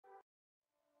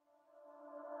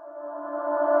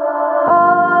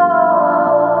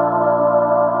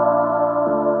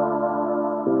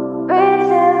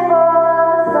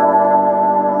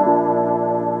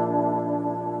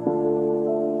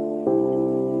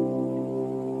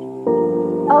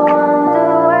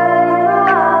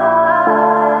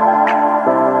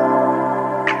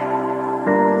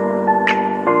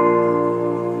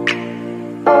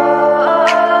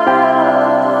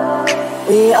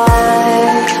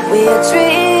We are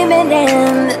dreaming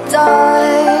in the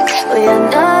dark. We are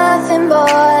nothing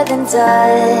more than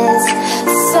dust.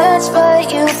 Search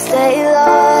but you stay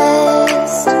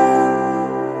lost.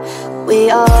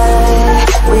 We are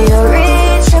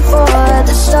reaching for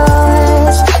the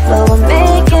stars, but we're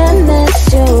making this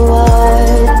too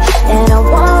hard. And I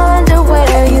wonder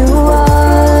where you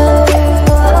are.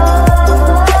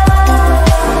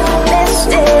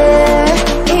 Mysterious,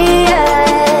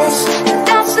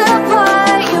 that's the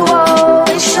part you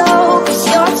always show, 'cause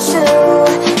you're too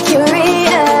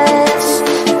curious.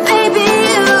 Maybe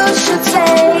you should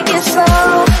take it slow.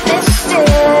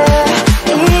 Mysterious,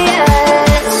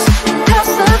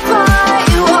 that's the part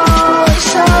you always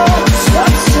show, 'cause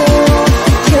you're too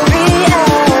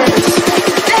curious.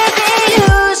 Maybe you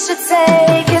should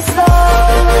take it slow.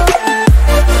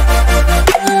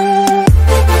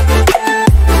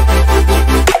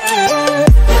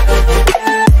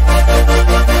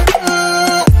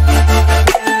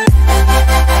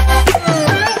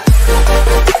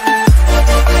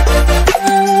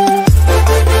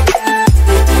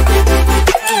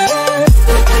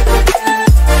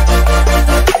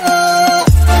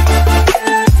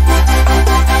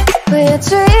 We're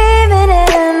dreaming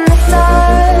in the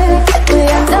dark. We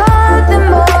are nothing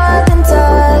more than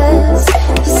dust.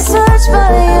 Search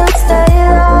but you stay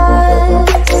lost.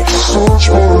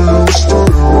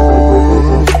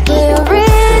 We are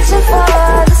reaching for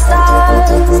the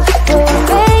stars, but we're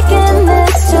making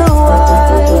this too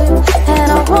hard. And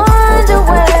I wonder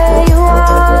where you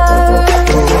are.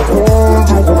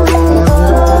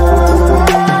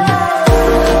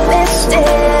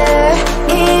 Mysterious,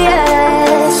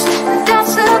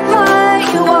 that's the part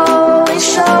you always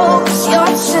show, 'cause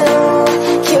you're too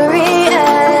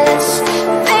curious.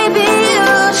 Maybe you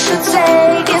should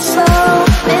take it slow.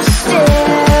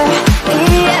 Mysterious,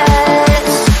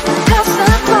 that's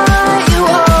the part you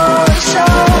always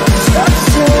show, 'cause you're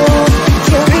too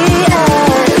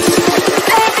curious.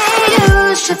 Maybe you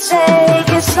should take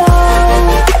it slow.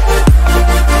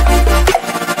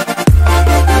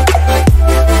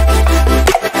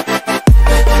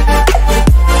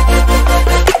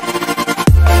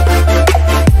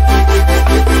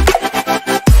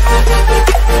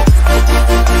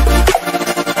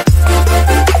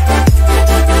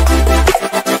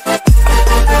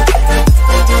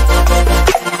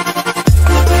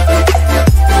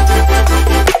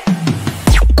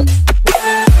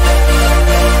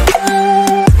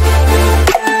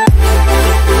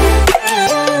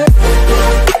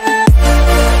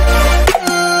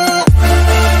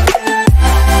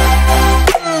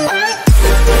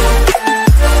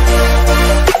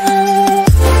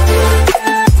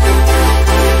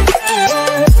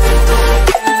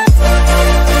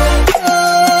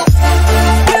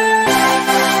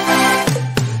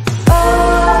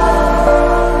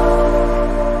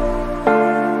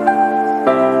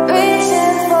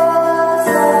 Reaching for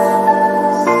the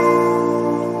stars.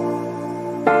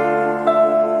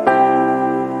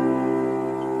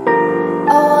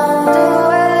 I wonder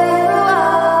where you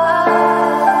are.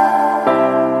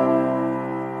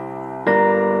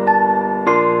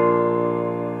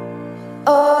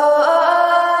 Oh.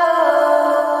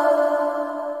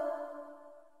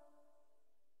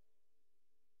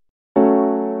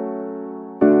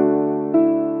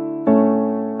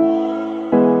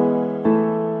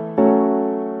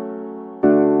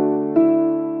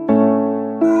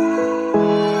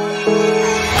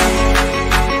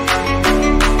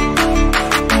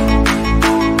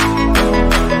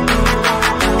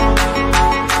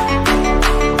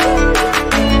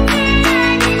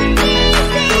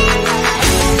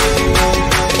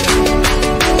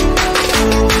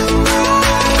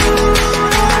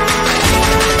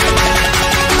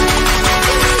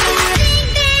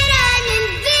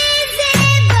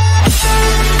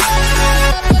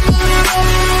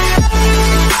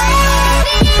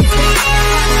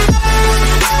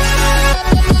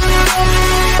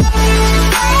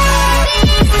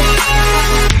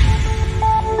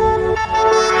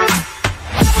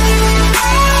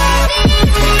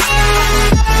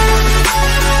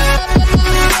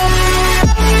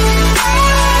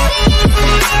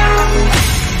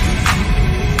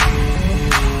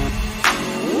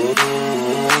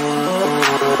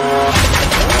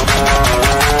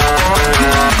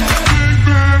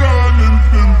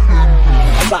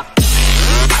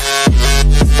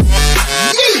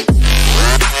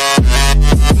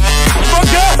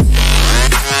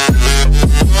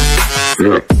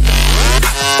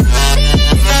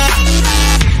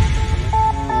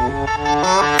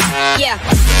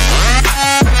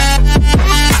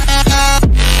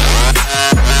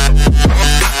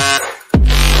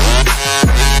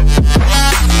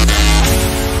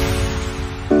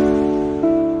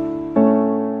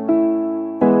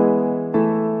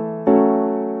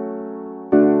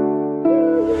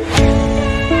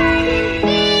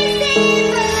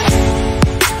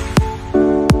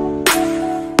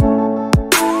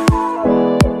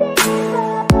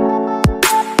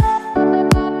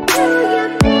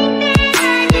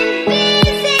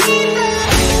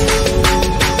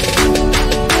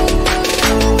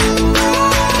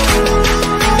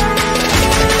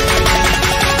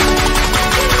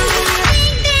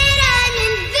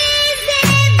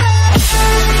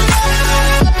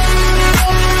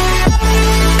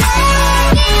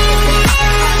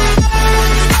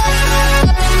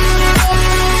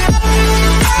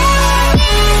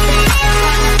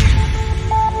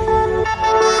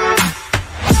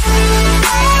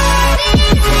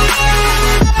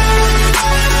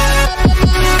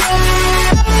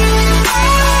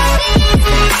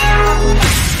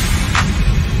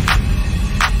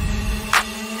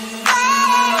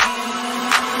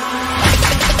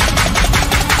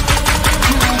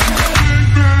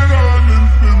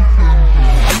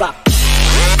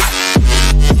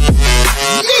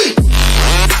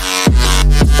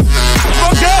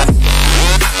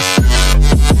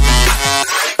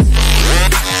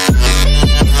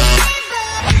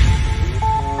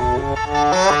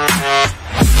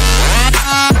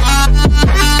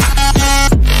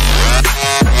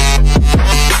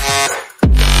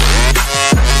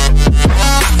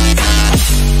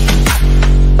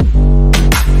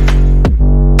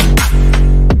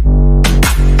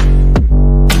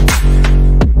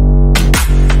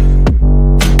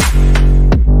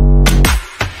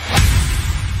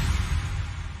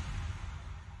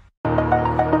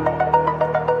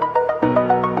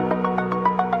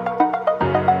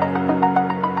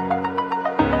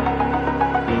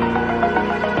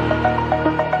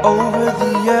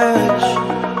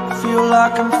 feel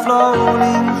like I'm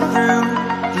floating through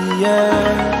the air.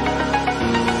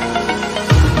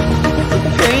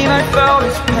 The pain I felt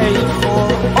is paid for,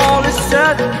 all is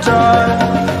said and done.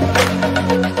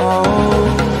 Oh,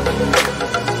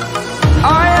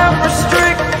 I am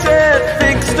restricted,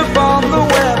 fixed upon the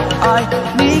web. I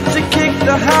need to kick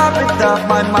the habit that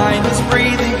my mind is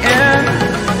breathing in.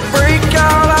 Break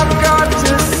out, I've got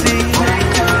to see.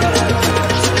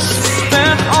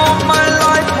 Spent all my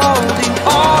life holding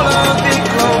all of it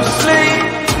closely.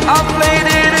 I played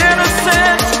it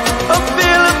innocent, a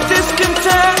feel of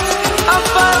discontent. I'm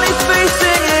finally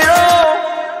facing it all,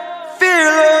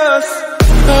 fearless.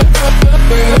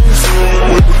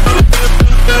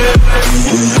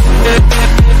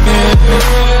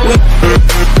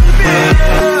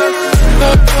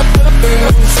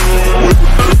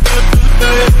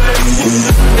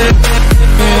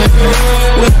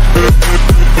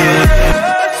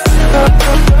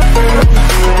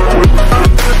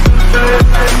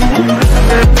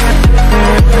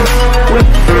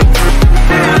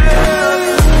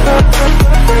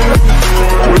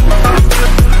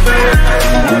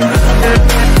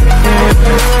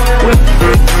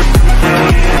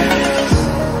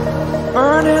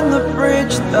 Burning the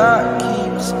bridge that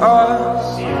keeps us.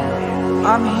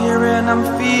 I'm here and I'm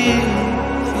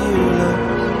fearless.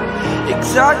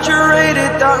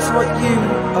 Exaggerated, that's what you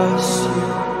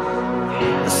assume.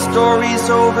 The story's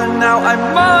over now, I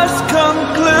must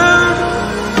conclude.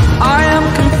 I am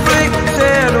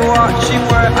conflicted, watching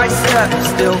where I step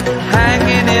still,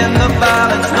 hanging in the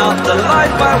balance. Not the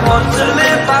life I want to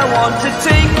live, I want to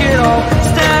take it all.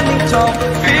 Standing tall,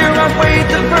 fear I've weighed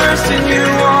the person you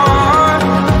are.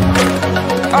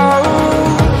 Oh,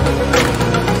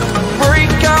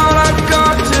 break out, I've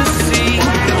got to see.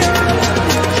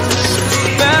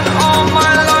 Spent all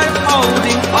my life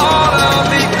holding all of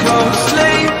it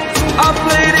closely. I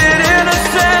played it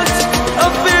innocent, a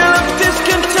feel of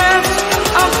discontent.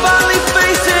 I'm finally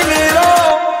facing it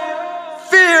all,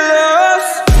 fearless.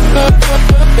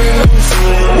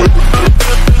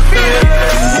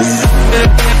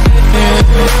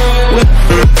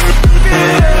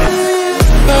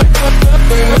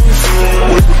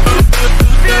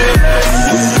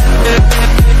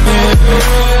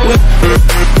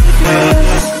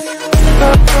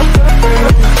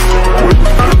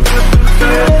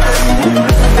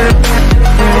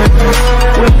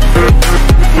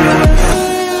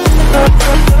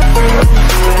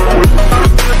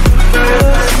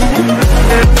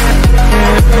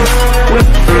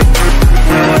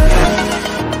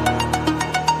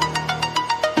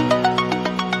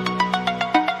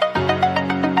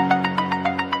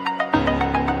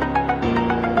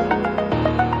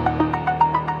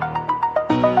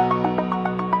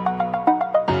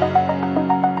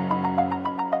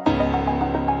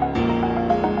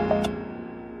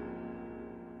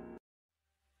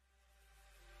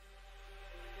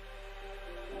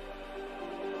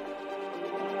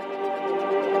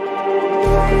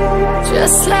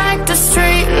 Just like the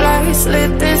street lights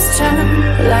lit this town,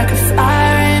 like a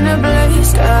fire in a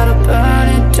blaze, gotta burn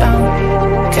it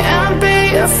down. Can't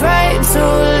be afraid to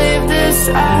leave this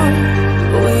out.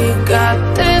 We got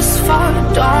this far,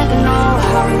 don't know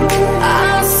how.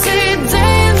 I see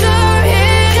danger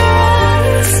in your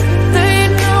eyes. They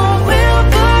know we'll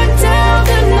burn down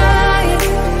the night.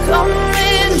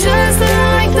 Coming just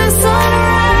like the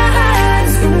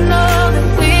sunrise. You know that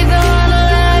we gonna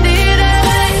light it up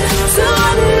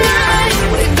tonight.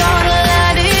 We gonna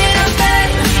light it up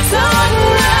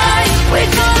tonight. We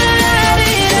gonna light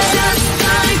it up just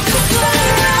like the sunrise.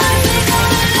 We gonna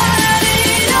light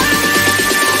it up.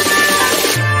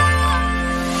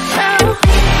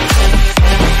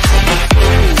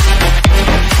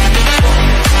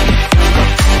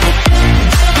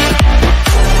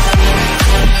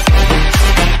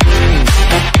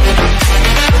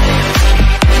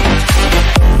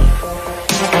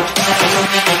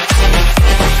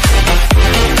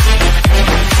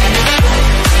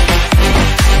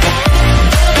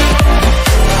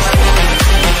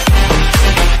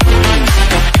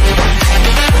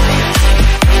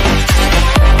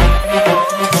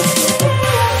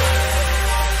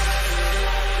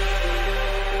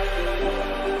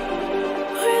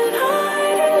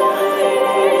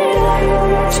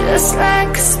 Just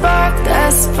like a spark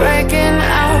that's breaking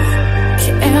out.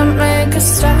 Can't make a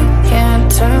stop,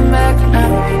 can't turn back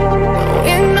now.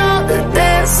 We know that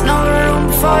there's no room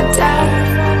for doubt.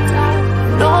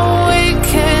 No, we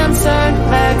can't turn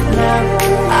back now.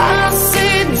 I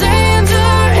see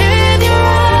danger in your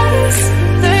eyes.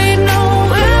 They know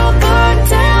we'll burn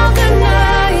down the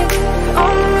night.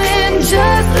 Coming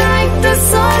just like the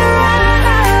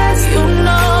sunrise. You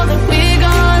know that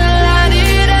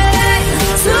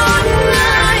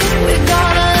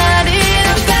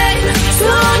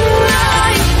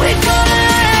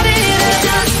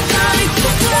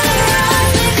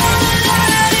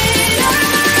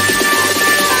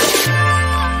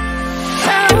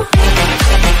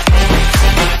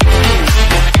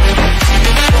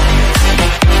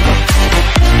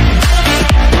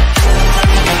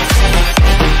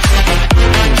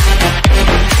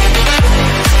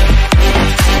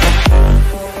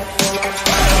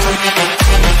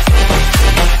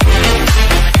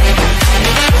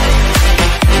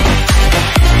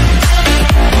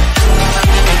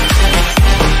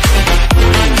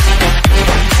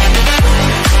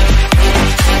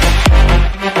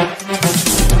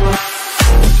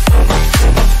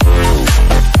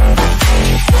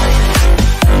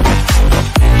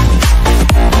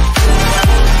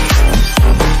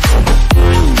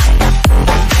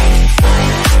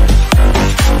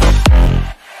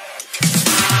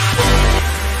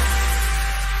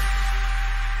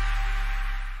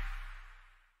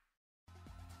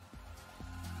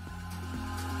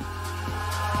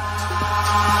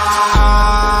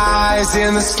Eyes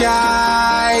in the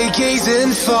sky,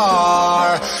 gazing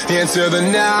far into the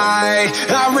night.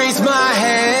 I raise my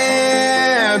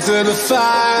hand to the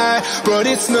fire, but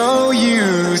it's no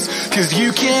use, 'cause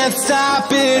you can't stop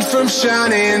it from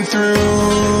shining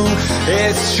through.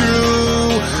 It's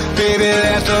true, baby,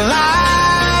 let the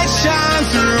light shine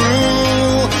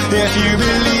through. If you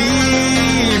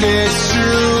believe it's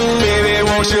true, baby,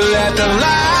 won't you let the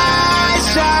light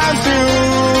shine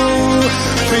through?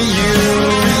 For you,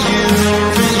 for you,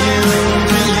 for you,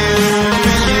 for you,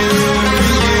 for you, for you,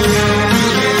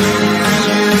 for you,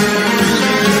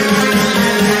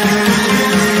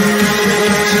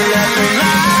 won't you let the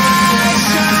light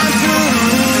shine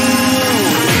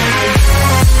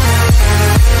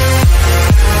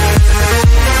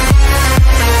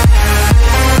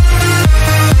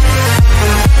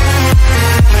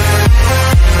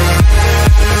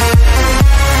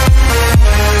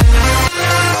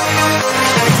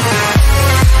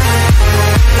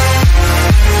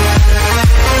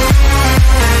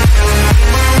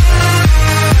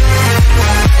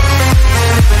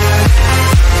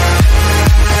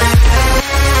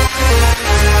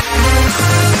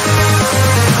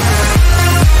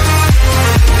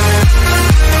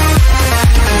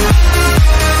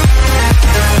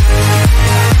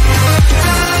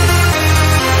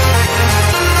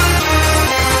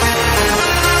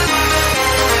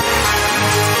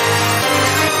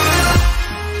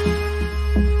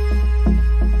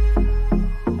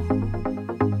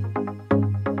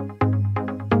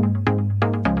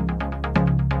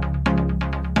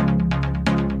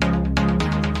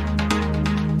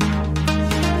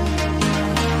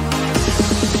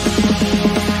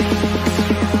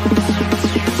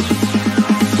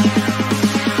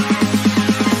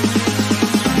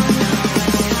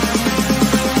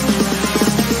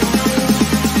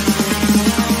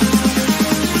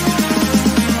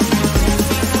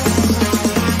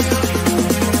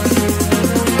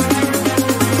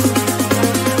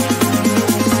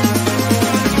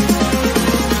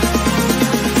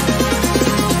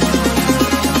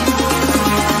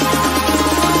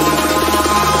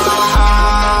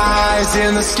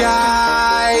in the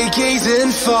sky,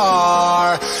 gazing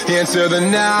far into the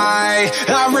night.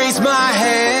 I raise my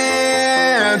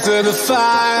hand to the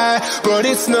fire, but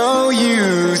it's no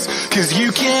use, 'cause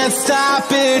you can't stop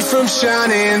it from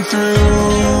shining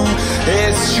through.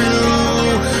 It's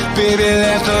true, baby,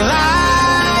 let the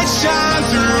light shine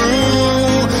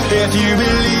through. If you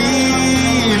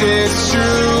believe it's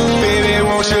true, baby,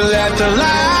 won't you let the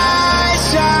light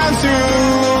shine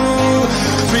through?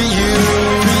 For you,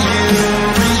 for you,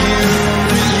 for you,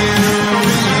 for you, for you,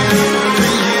 for you, for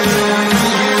you, for you, for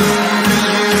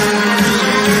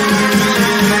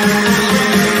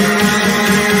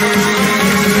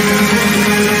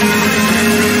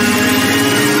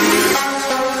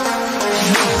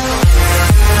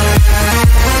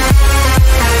you.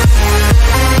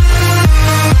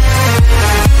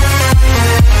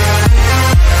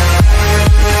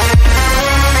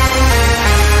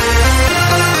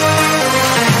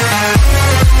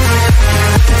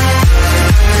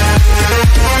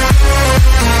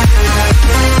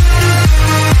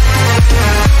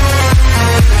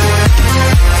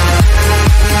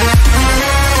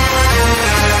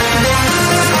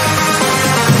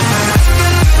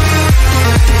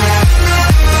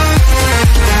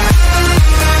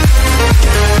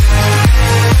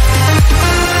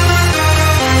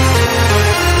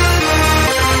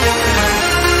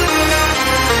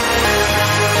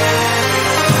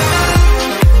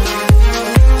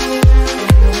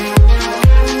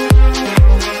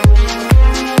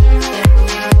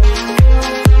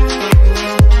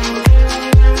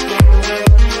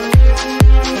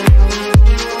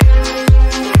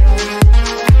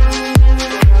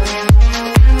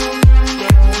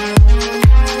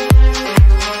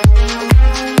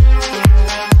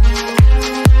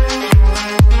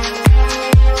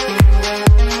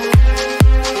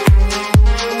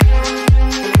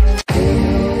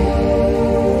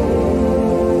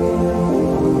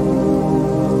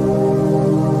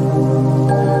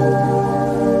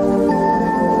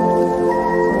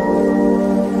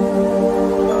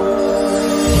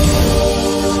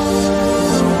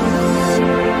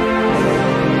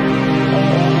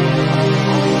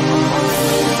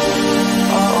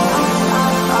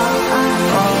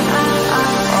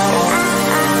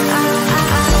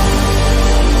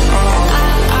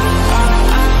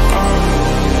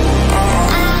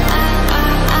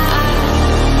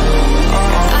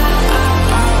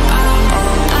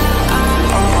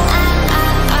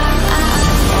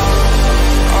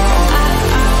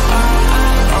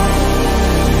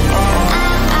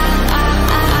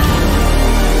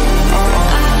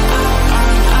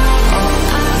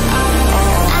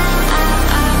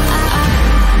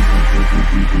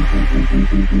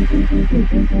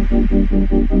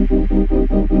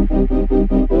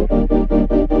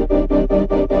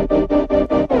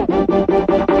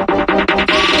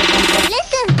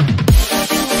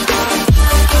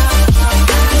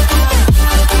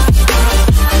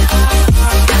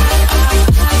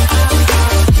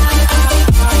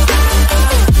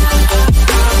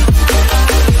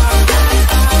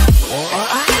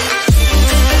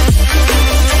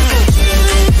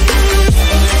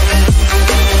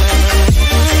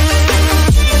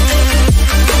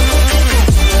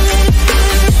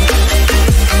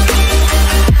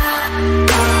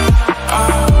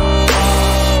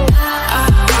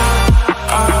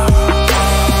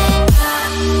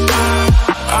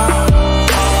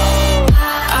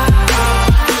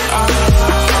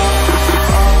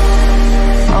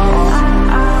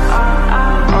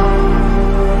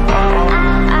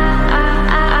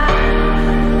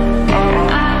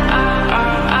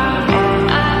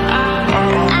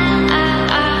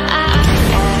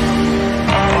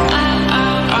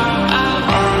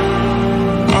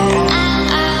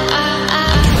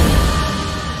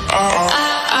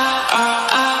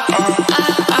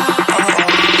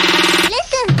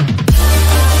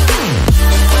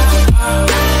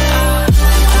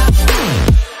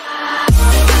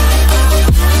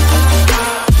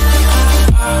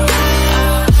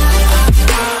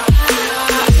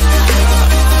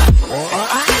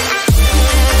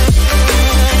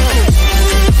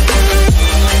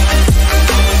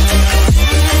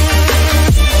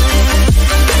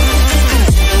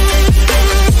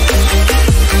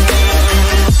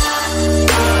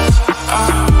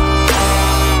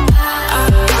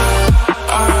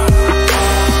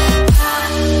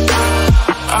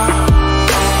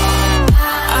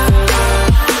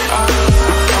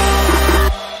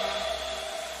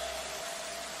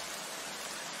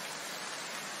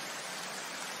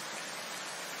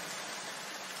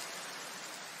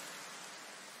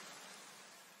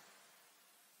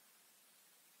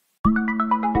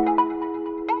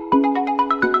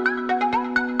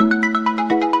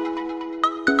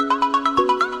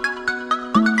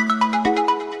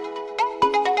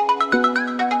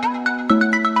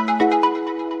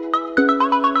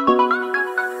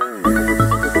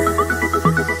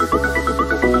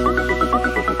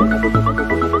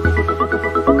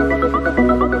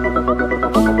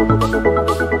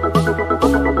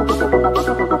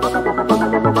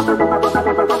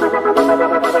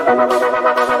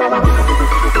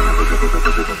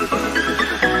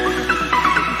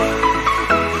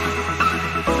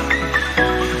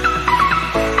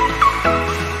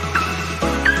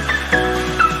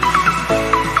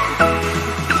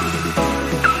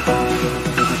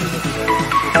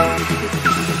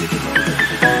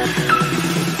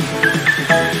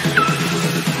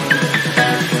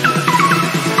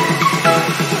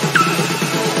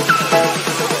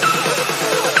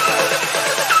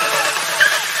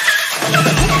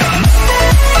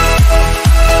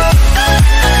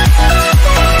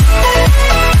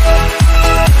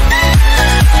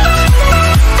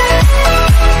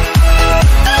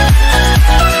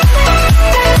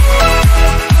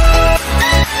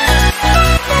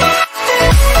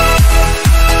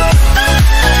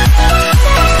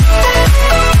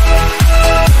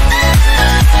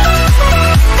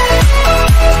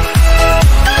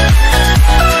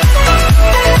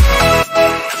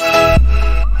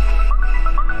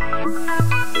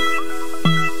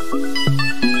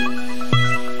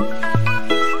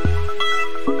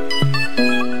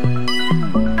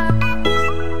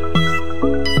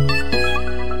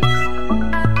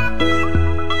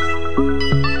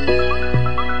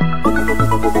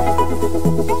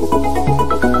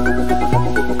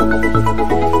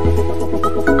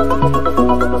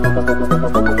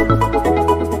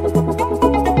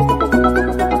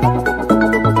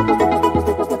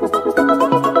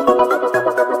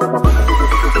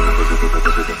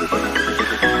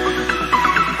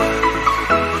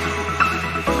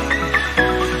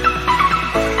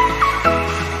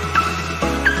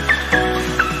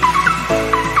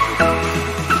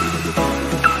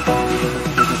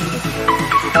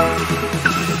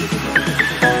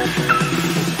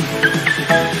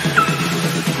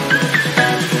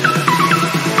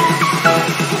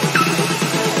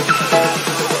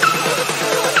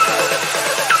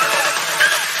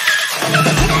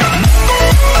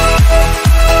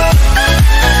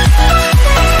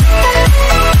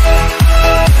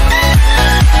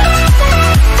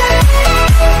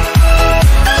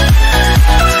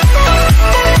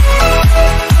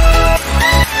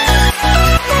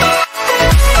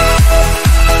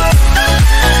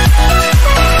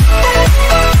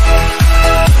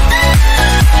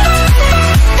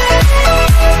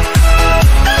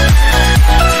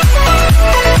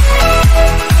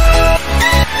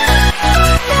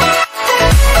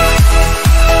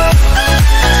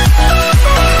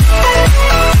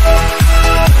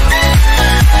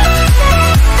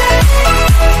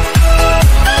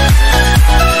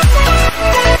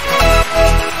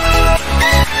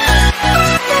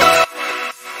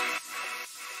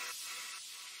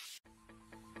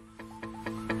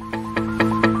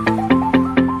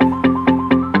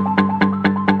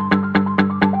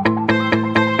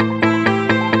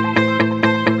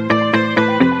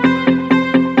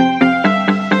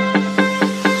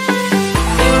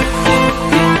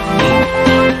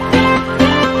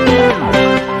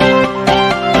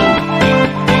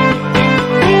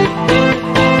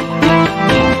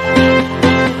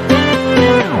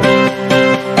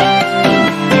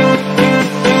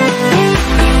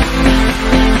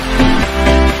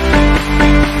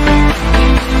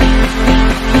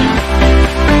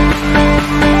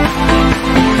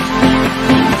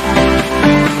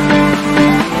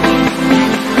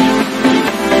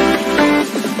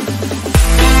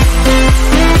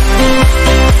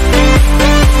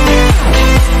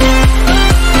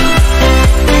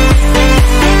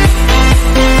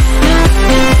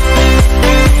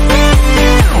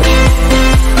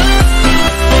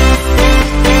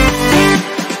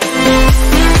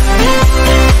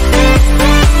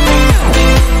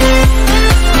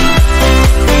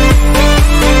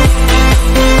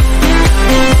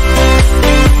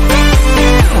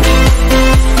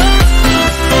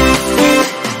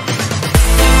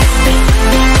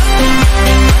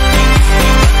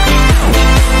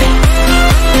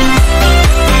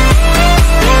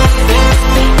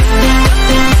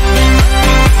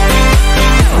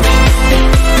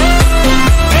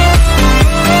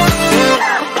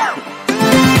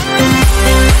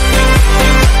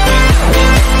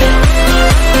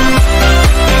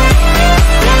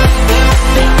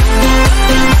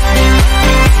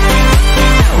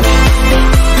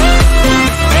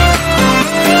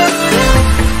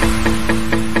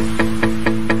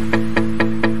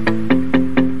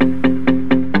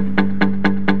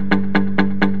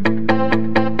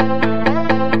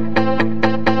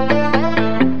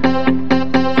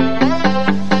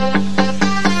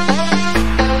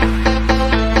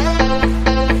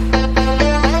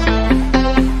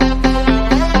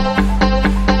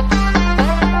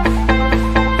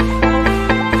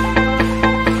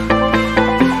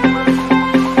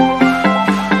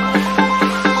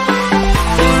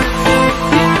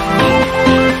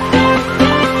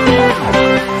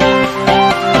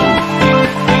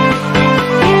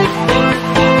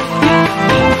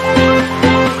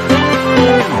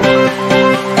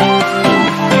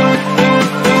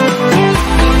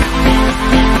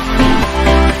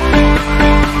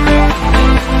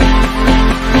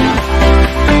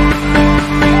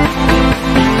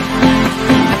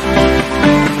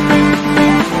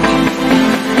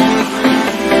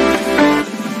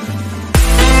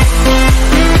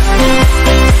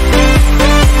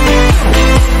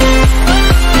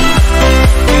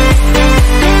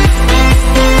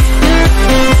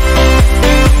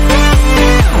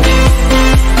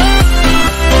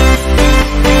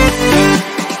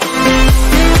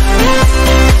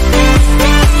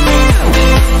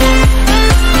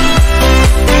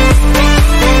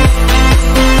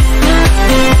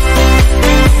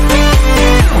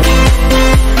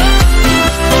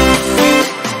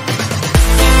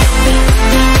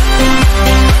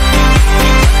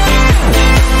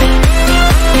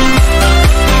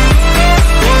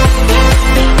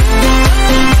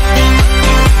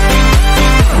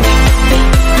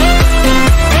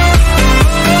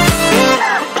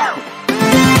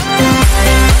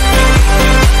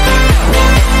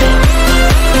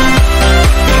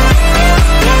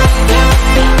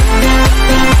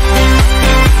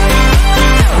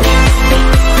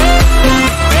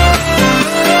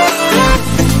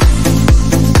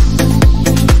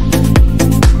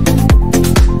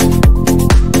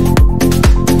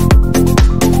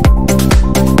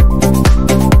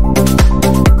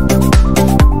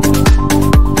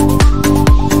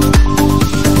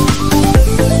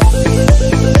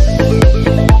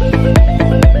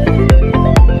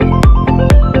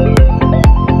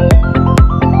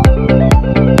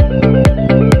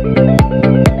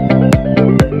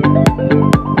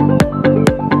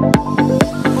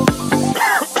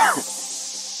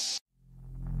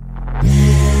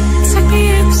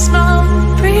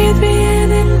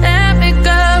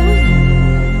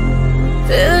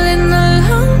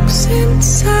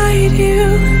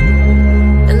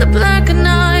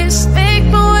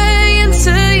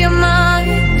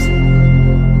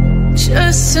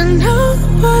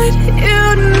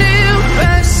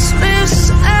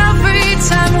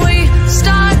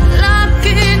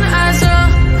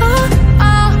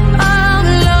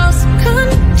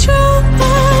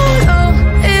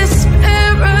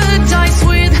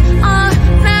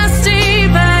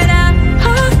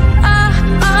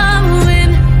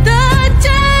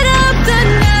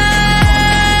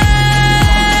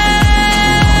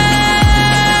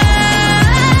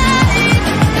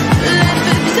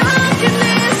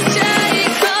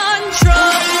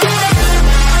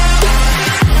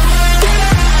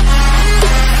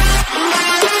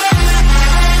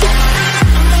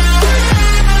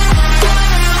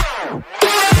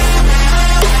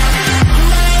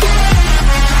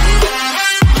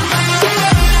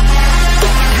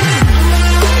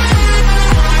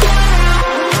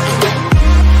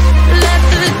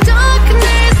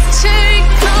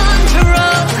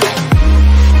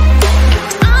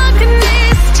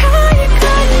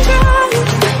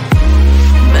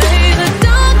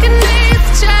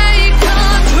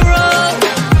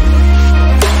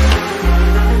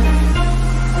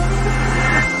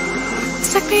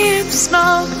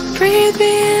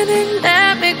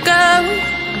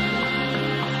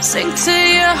 Sink to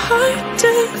your heart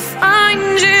to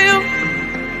find you.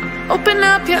 Open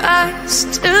up your eyes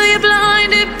till you're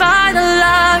blinded by the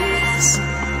lies,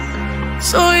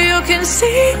 so you can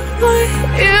see what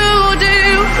you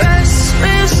do.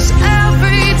 Restless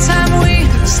every time we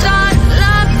start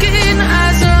locking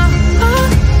eyes.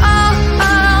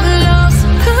 Lost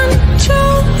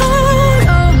control.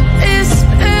 Oh, it's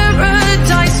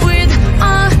paradise with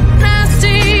a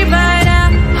nasty bite out.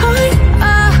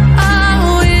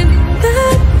 In the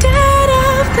dead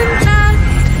of the night,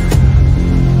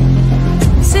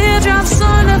 teardrops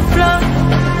on the floor.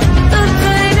 The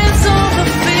pain is over.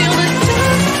 Feel the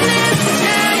darkness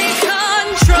take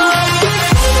control.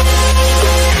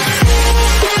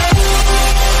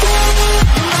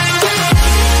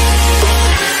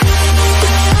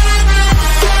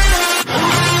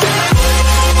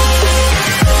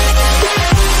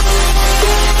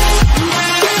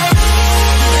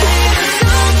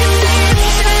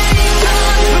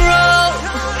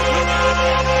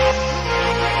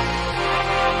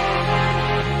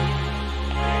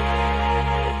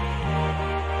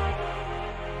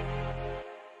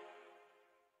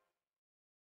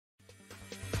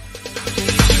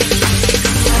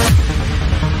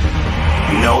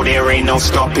 No, there ain't no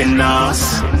stopping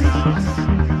us.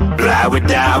 Fly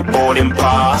without boarding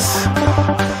pass.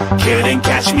 Couldn't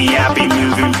catch me, I be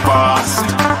moving fast.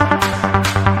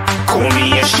 Call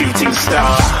me a shooting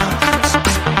star.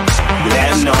 Let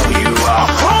them know who you are.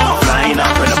 Flying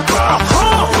up in a bar.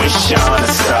 Wish on a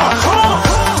star.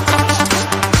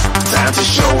 Time to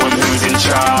show them who's in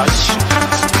charge.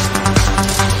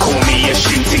 Call me a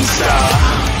shooting star.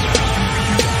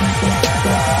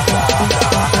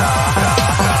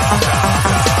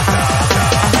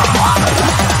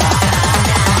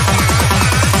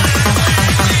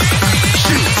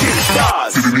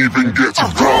 Didn't even get to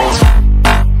cross.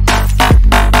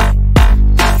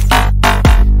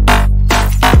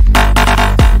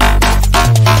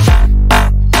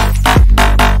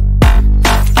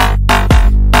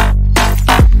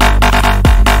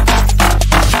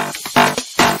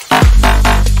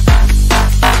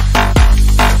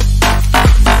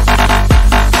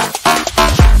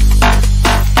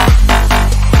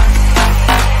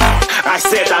 I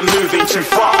said I'm moving too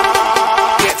far.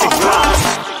 Get to glass.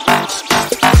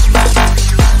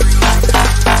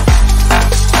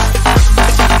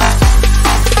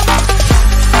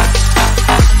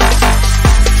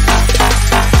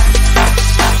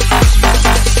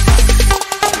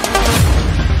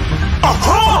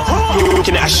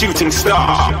 Looking at a shooting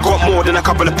star. Got more than a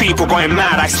couple of people going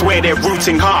mad. I swear they're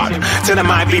rooting hard. Tell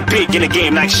them I'd be big in the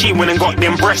game like she went and got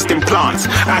them breast implants.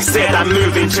 I said I'm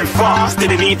moving too fast.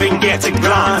 Didn't even get a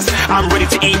glance. I'm ready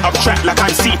to eat up track like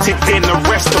I'm seated in a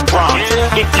restaurant.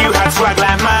 If you had swag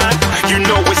like mine, you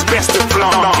know it's best to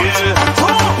flaunt.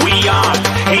 We aren't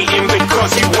hating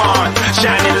because you aren't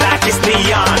shining like it's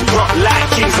neon. Rock like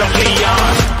kings of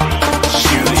Leon.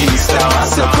 Shooting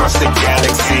stars across the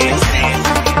galaxy.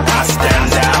 I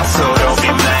stand out, so don't be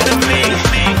mad at me.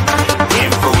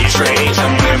 Infiltrate,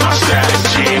 I'm with my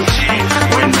strategy.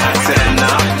 When I turn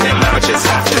up, then I just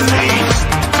have to leave.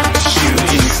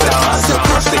 Shooting stars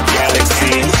across the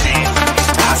galaxy.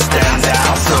 I stand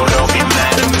out, so don't be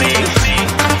mad at me.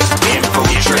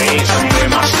 Infiltrate, I'm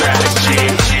with my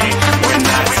strategy. When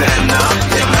I turn up,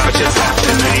 then I just have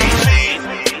to leave.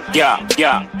 Yeah,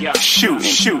 shooting.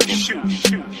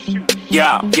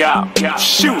 Yeah, shooting. Yeah,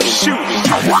 shooting.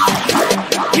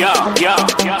 Yeah,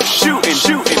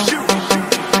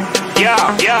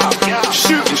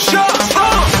 shooting shots.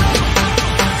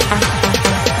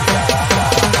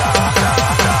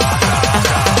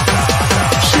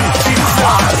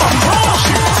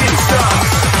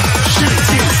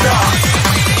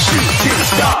 Shooting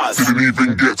stars. Didn't even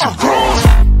get to cross.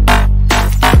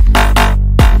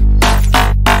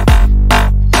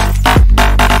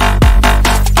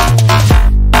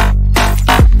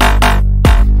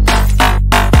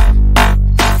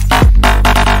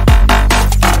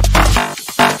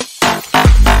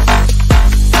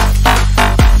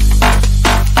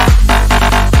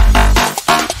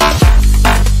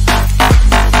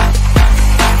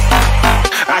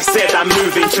 I'm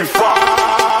moving too far.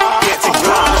 Get to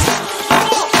glass.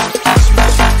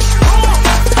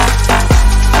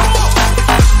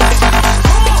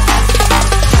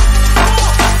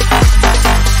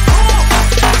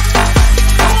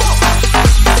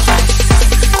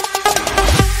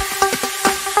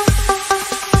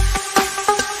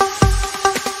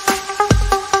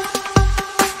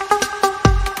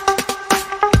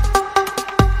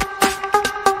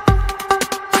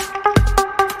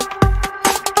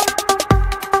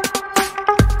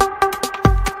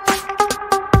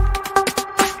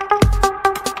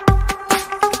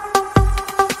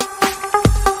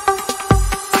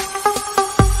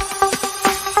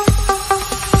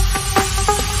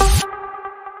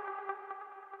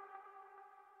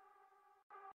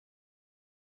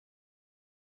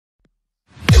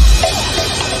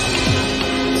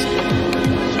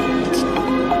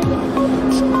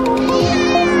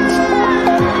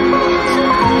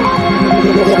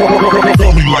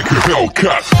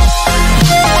 Hellcat.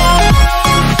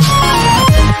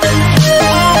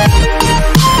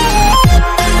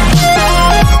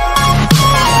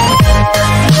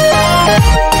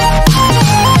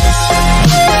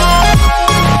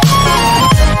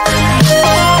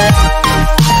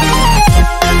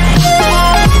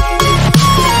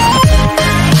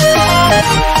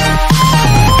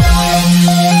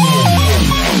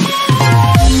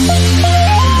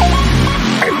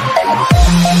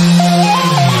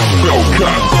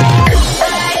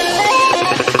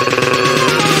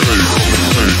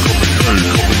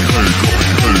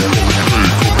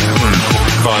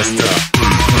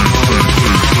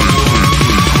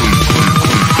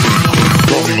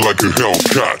 Coming like a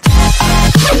Hellcat.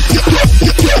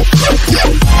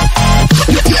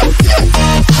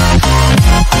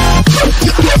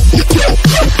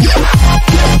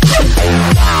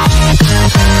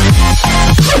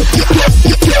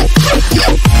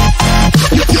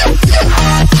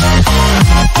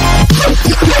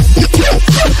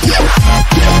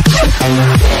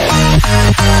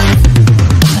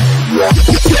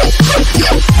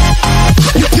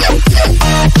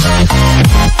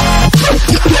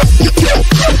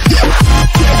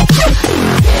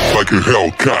 Like a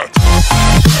Hellcat.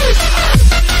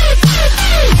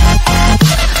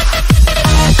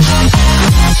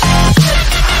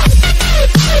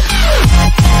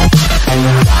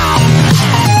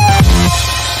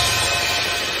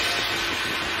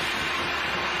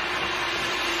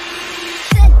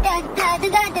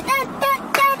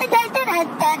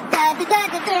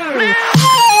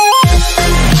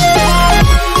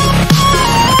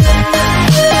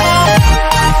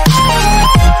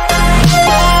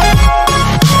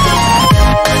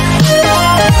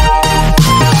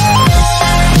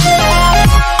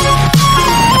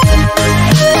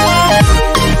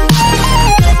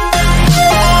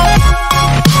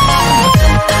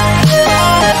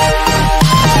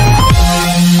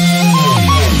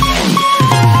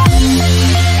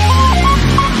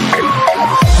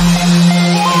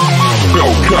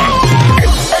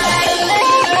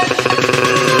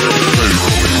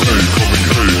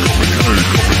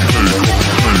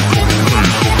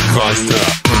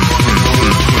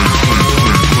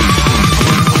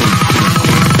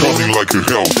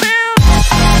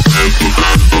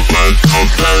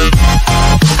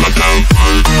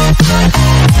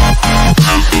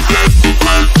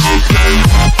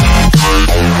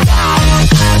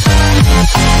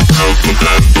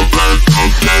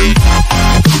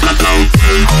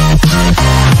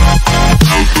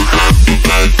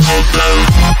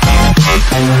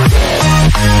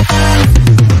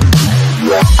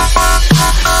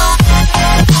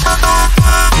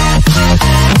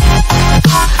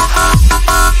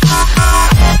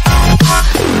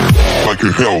 Like a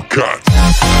Hellcat.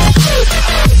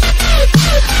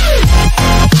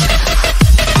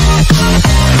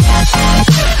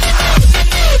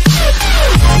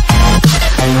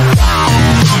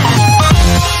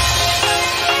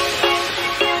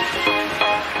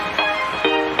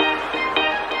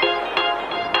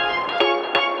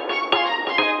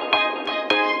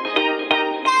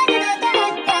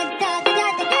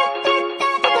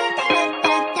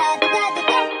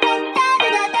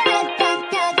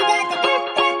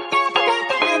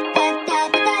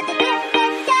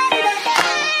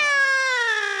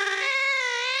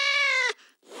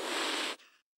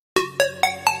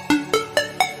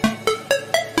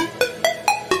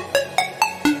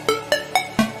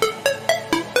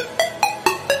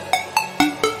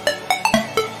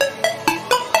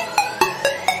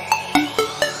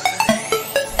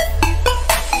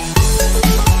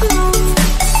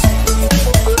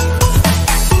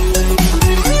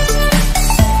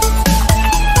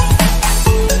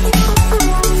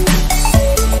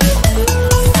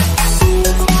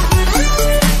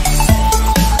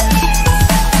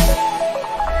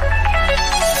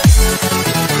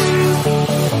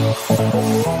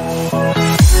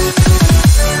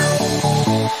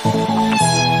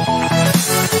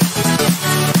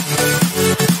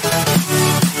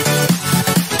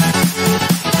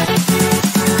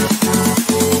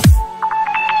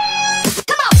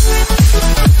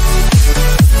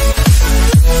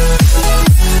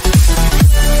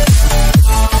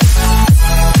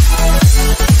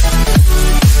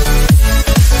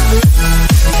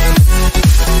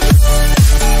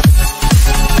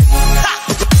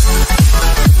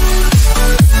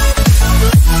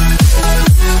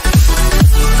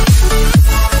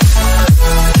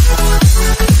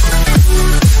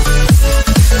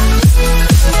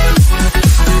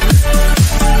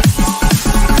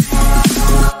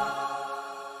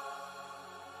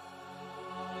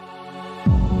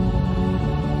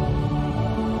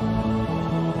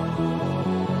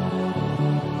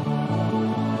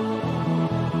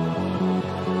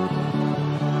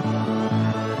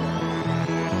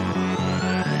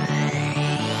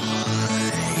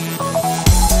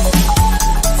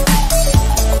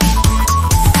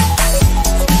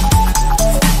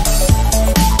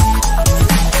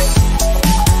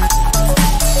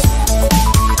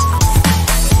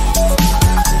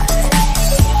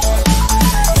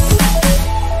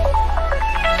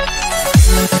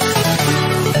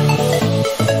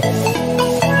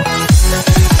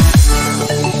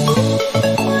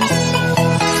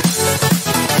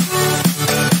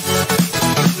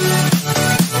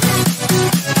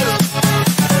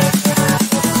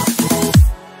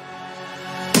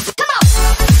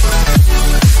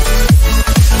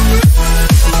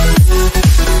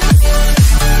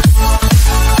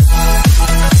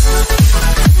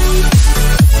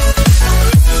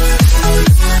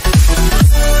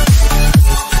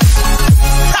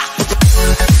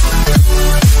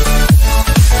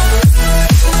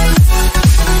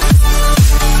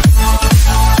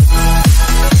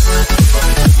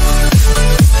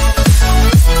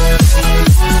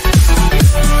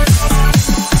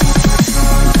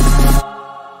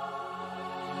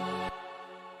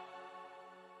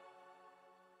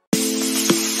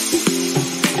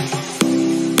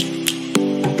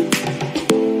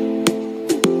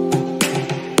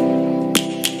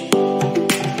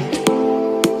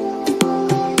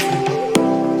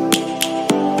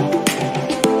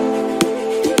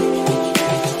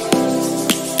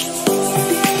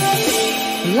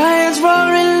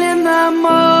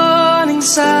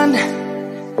 sun,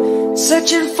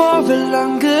 searching for a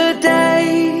longer day.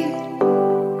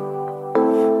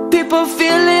 People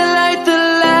feeling like the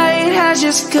light has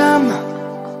just come.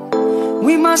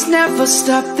 We must never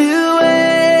stop the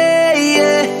way,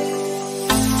 yeah.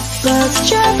 Birds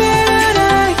jumping and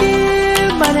I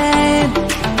hear my name,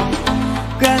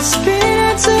 grasping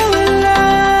into a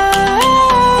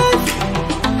life.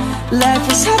 Life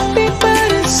is happy but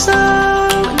it's so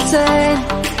insane.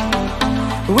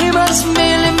 We must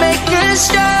merely make a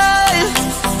strive.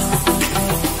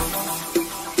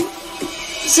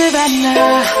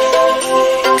 Savannah,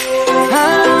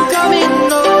 I'm coming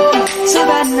home.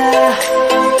 Savannah,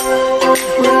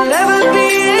 we'll never be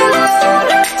alone.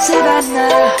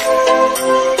 Savannah,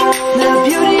 the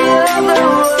beauty of the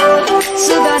world.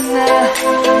 Savannah,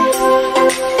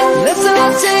 let's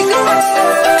all take a walk.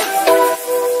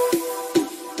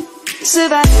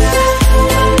 Savannah.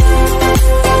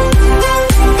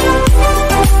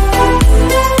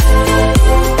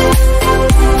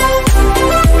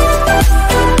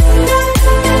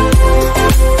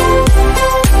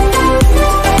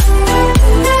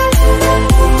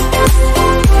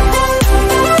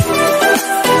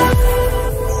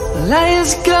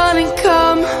 Lion's gonna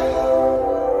come.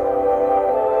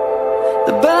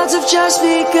 The birds have just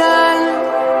begun.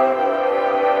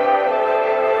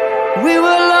 We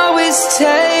will always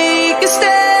take a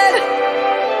stand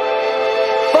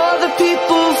for the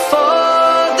people, for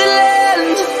the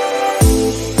land.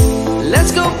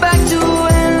 Let's go back to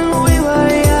when we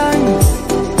were young.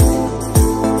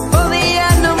 For the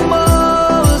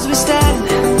animals we stand.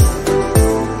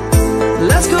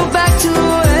 Let's go back to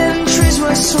when trees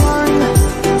were swung.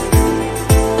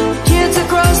 Kids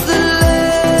across the land.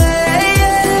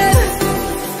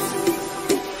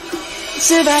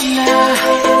 Savannah,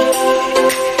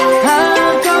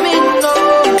 I'm coming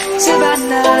home.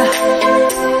 Savannah,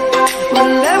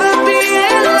 we'll never be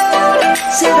alone.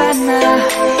 Savannah,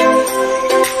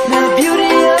 the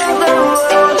beauty of the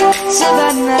world.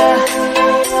 Savannah,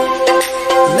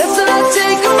 let's all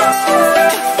take a walk.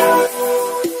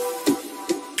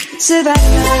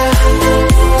 Savannah,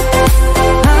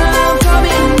 I'm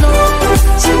coming home.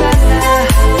 Savannah,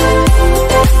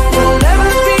 we'll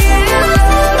never be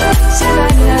alone.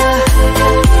 Savannah,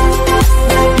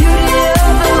 the beauty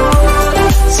of the world.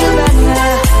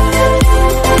 Savannah,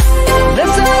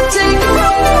 let's all take a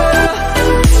walk.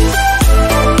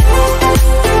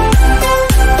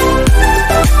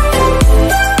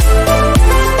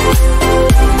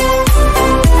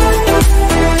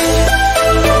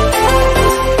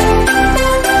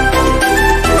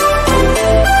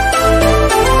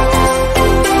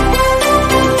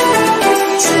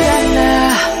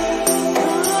 Savannah,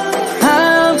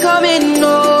 I'm coming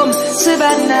home.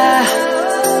 Savannah,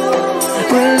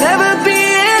 we'll never be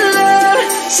alone.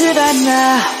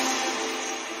 Savannah.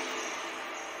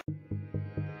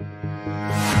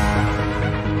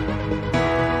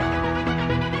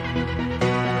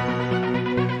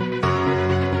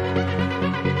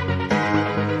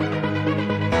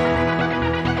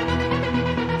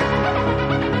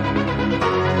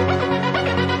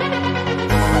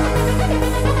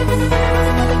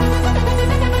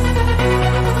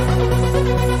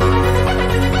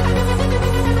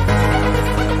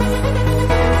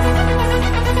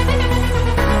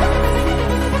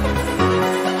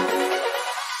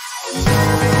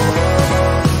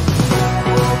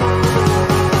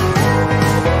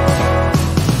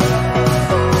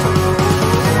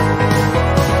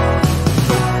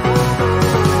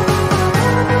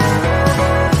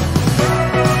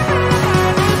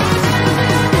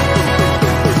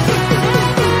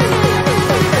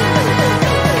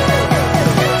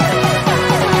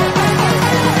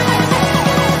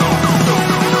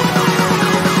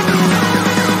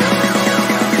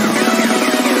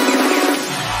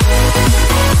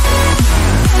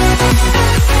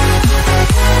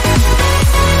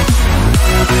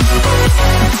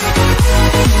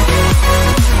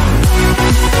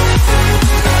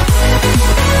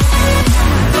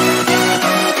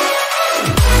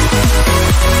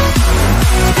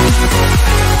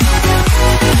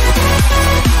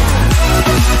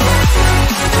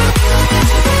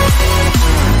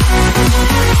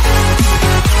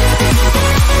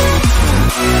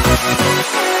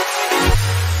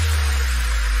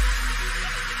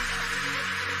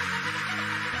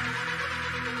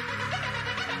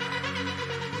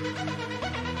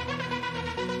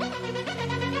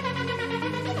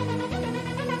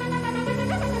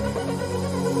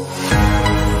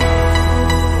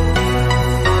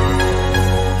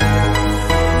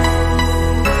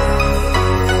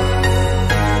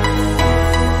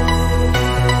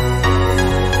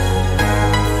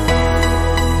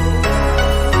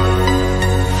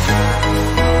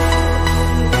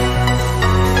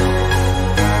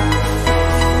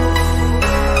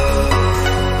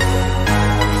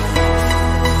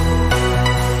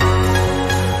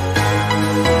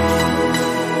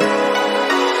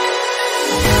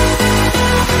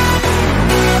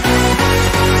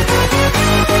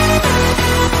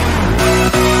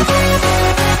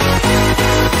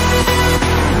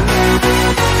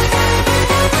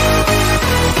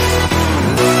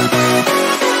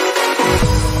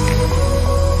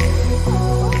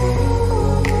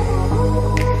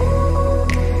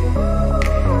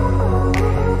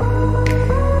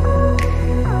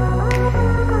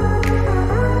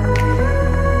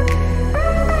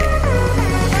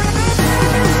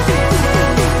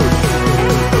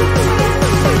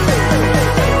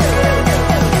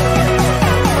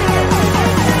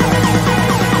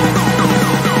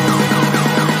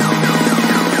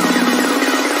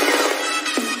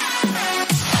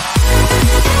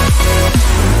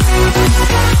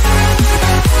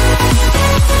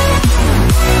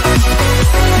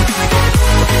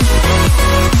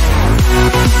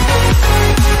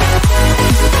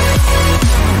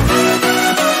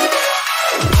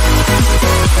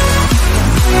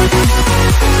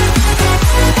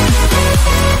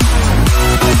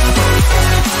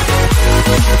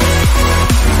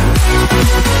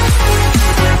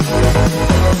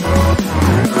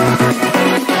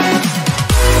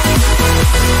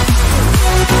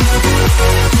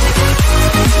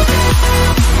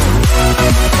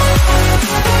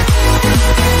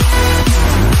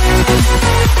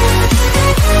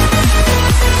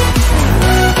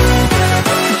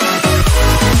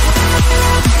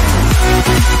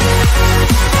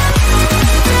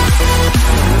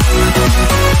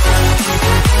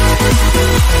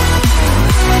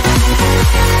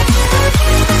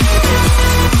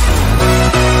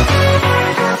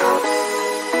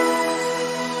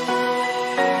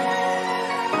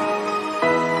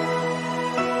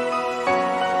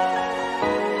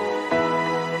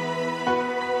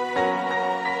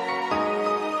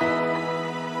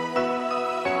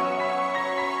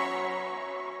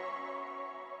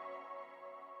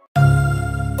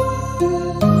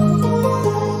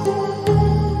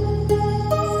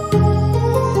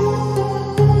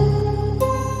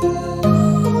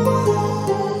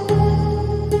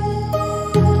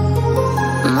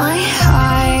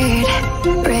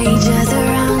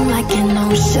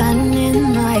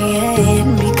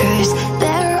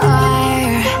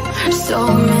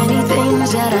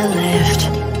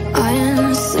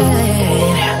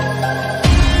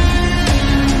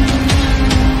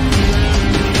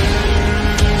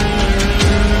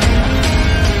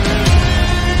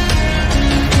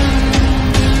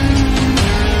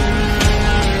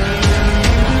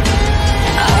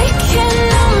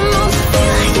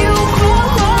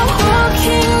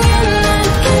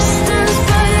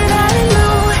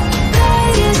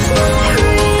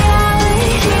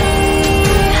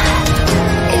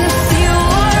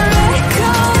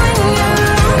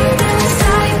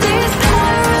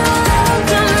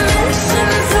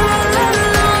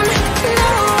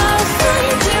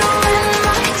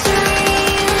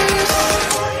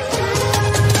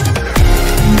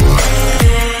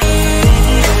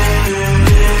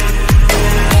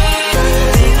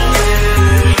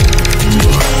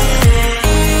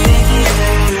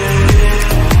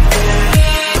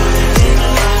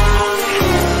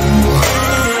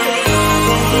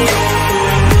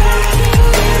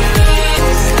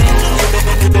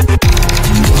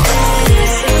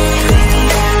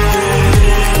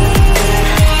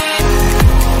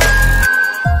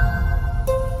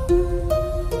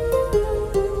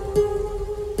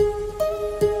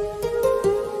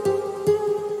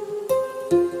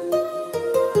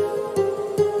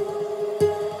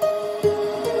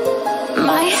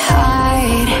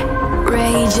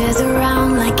 Changes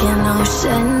around like an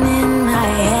ocean in my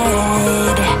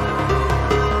head.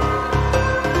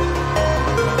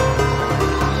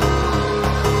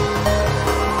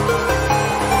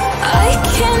 I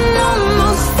can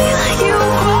almost feel you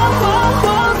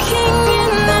walking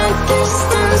in the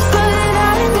distance, but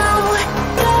I know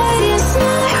that it's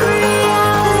not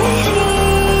reality.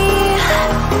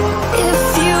 If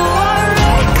you are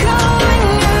echoing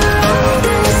around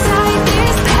inside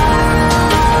these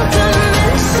parallel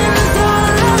dimensions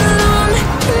all alone,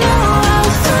 know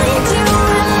I'll find you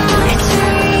in my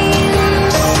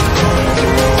dreams.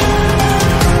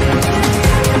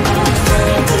 I'll find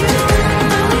you in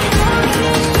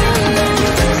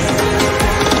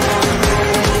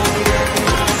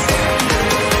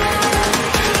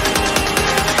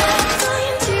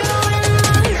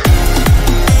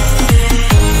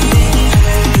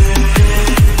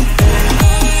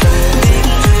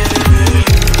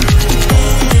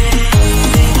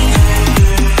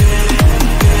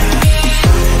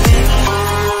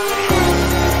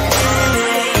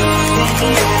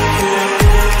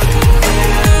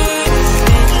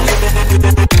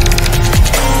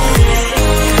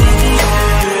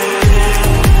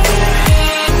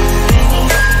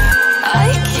I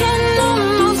can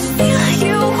almost feel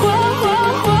you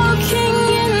walking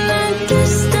in the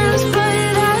distance, but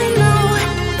I know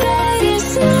that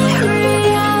it's not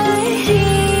reality.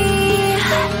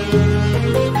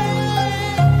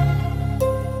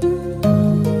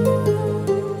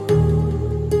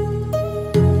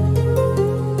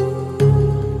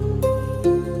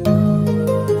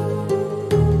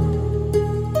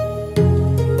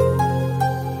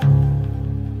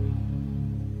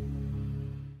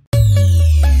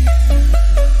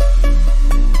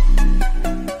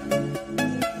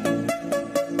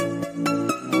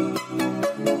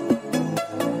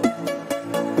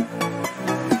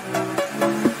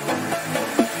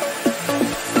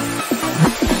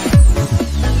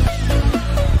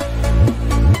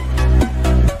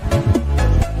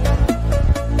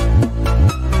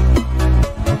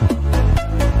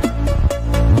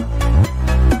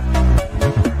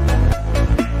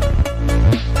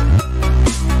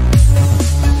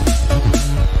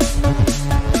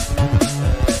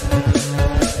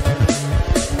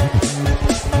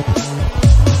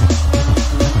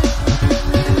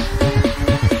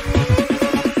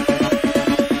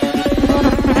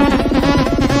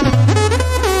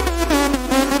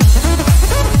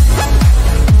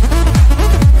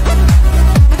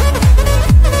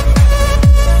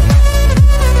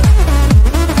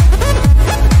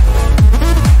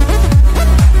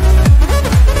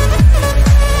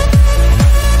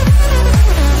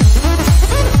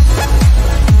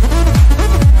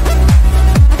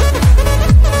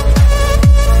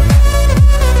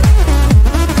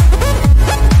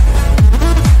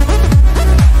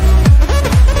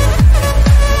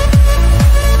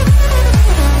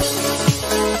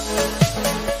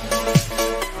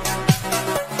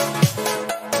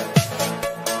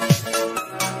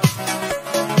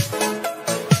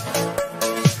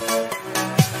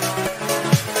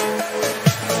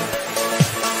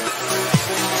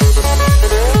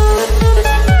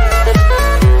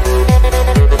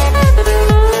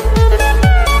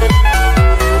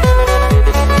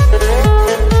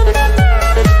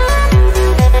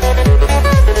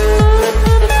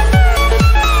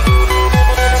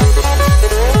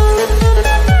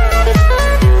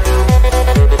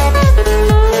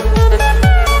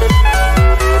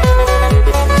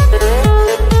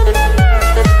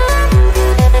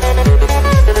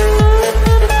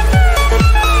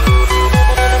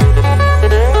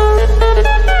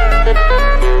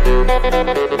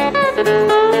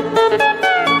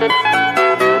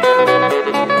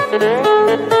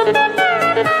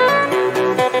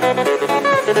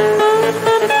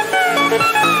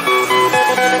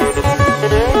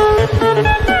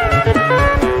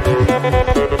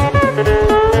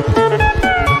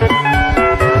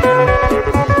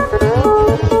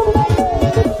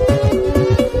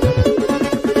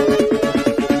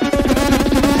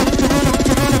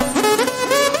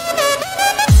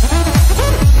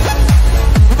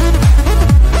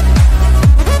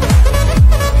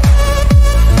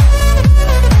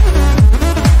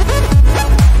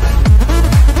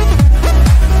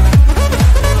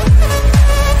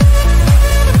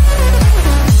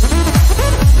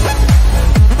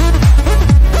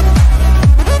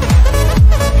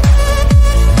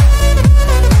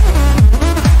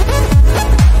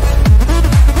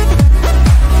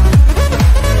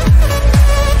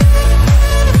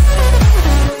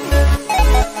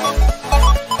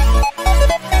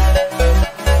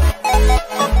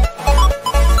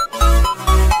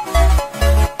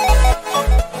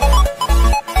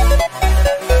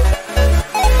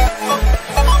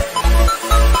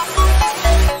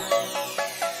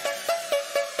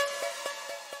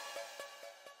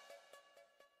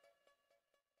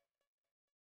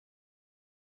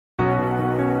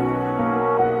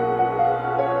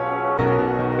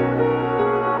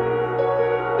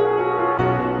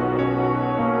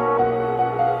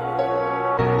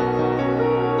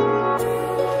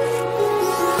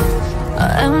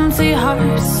 Empty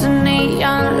hearts and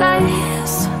neon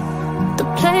lights,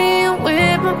 they're playing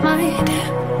with my mind.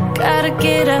 Gotta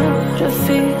get out of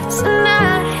here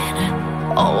tonight.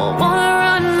 Oh, I wanna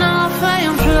run off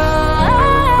and fly.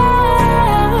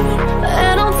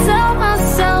 And I'll tell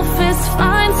myself it's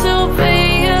fine to be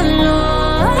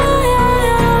alone,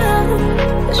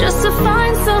 just to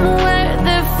find somewhere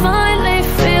that finally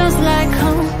feels like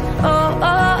home. Oh,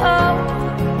 oh, oh.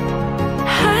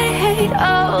 I hate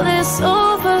all this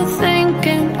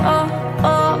overthinking. Oh,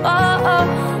 oh, oh, oh.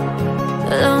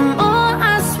 The more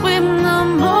I swim, the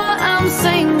more I'm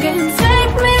sinking.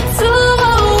 Take me to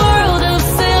a world of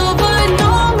silver.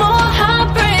 No more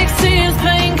heartbreaks, tears,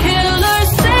 painkillers.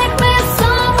 Take me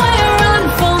somewhere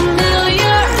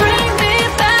unfamiliar. Bring me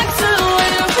back to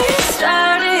where we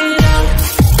started out.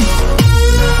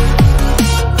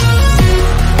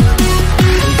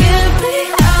 Get me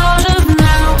out of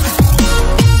now.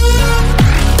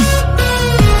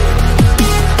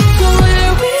 To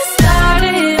where we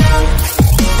started out.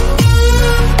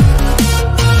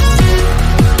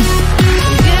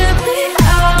 Get me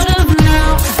out of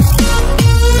now.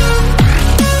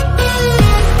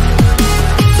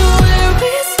 To where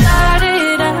we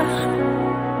started out.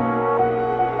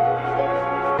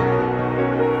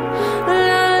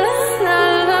 La la la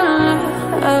la la.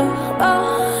 Oh,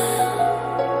 oh.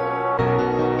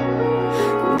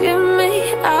 Get me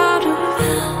out of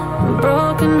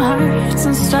broken hearts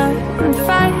and starting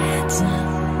fights,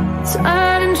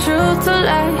 turning truth to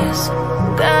lies.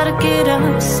 Gotta get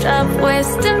up, stop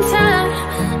wasting time.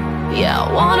 Yeah, I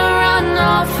wanna run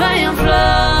off and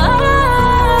fly.